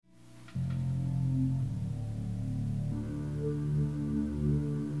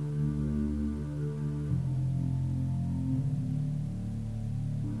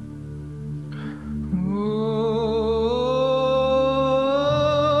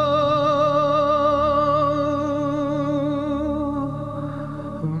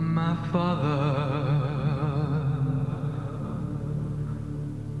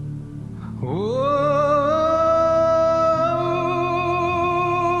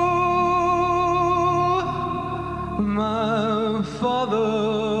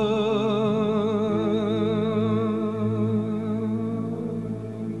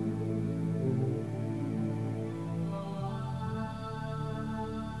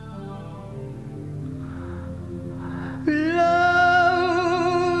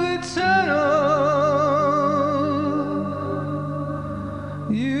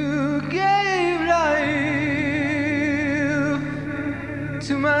You gave life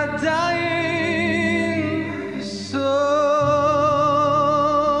to my dying soul.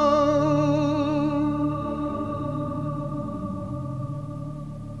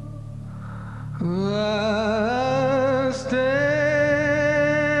 I stand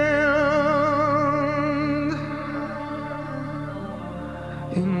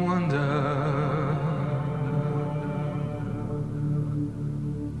in wonder.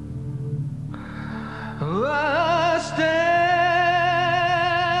 I stand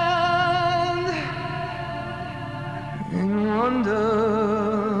in wonder.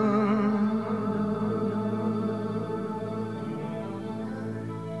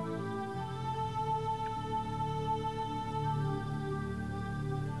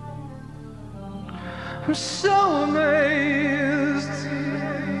 I'm so amazed.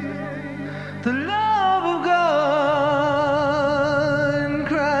 The love of God in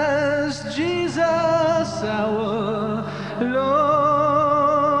Christ Jesus our Lord.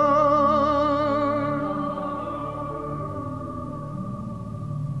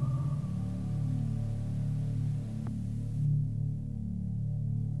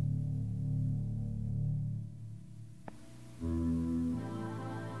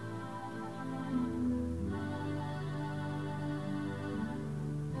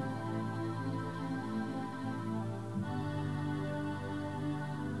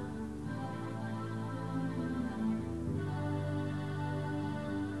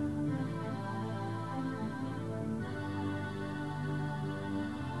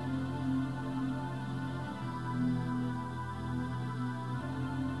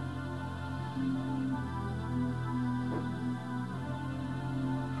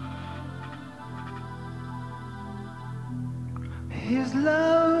 His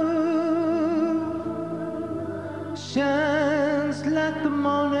love shines like the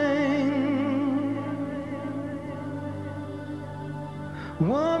morning.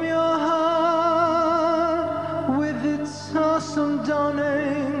 Warm your heart with its awesome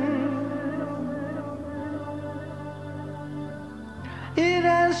dawning. It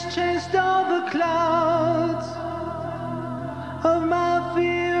has chased all the clouds of my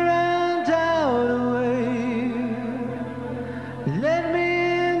fear and doubt away. Let me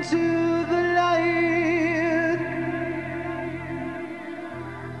into the light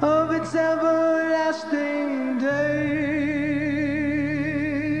of its everlasting day.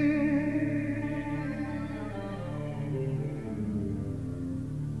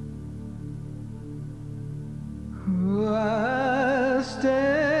 I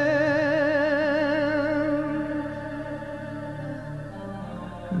stand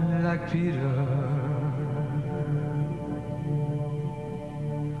like Peter.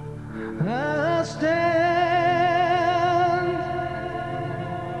 I stand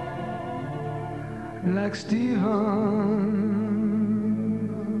like Stephen.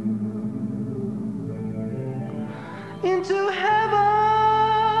 Into heaven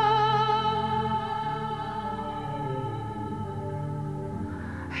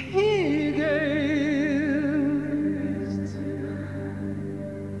he gazed,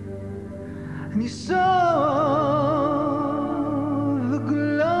 and he saw the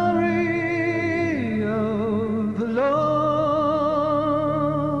glory of the Lord.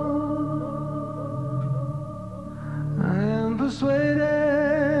 I am persuaded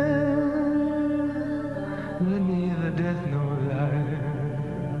that neither death nor life,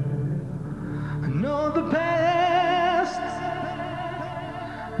 nor the past,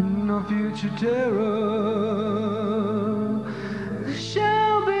 nor future terror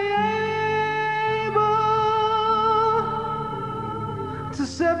shall be able to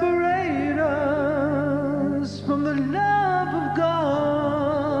separate us from the love of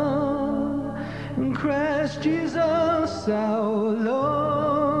God in Christ Jesus our Lord.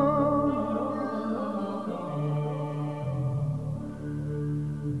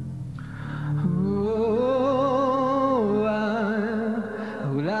 Oh,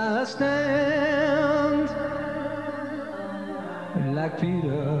 I stand like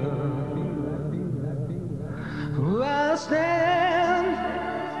Peter. Oh, I stand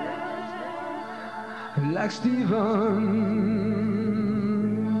like Stephen.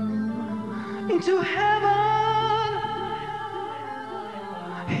 Into heaven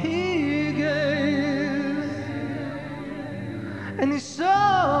he gazed, and he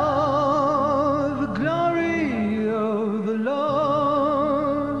saw the glory of the Lord.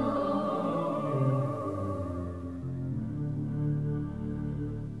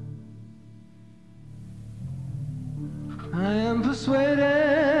 I am persuaded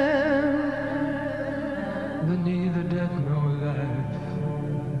that neither death nor life,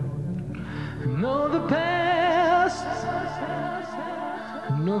 nor the past,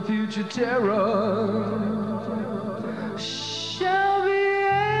 no future terror shall be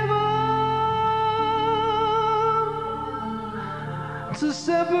able to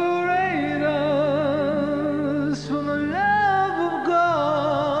separate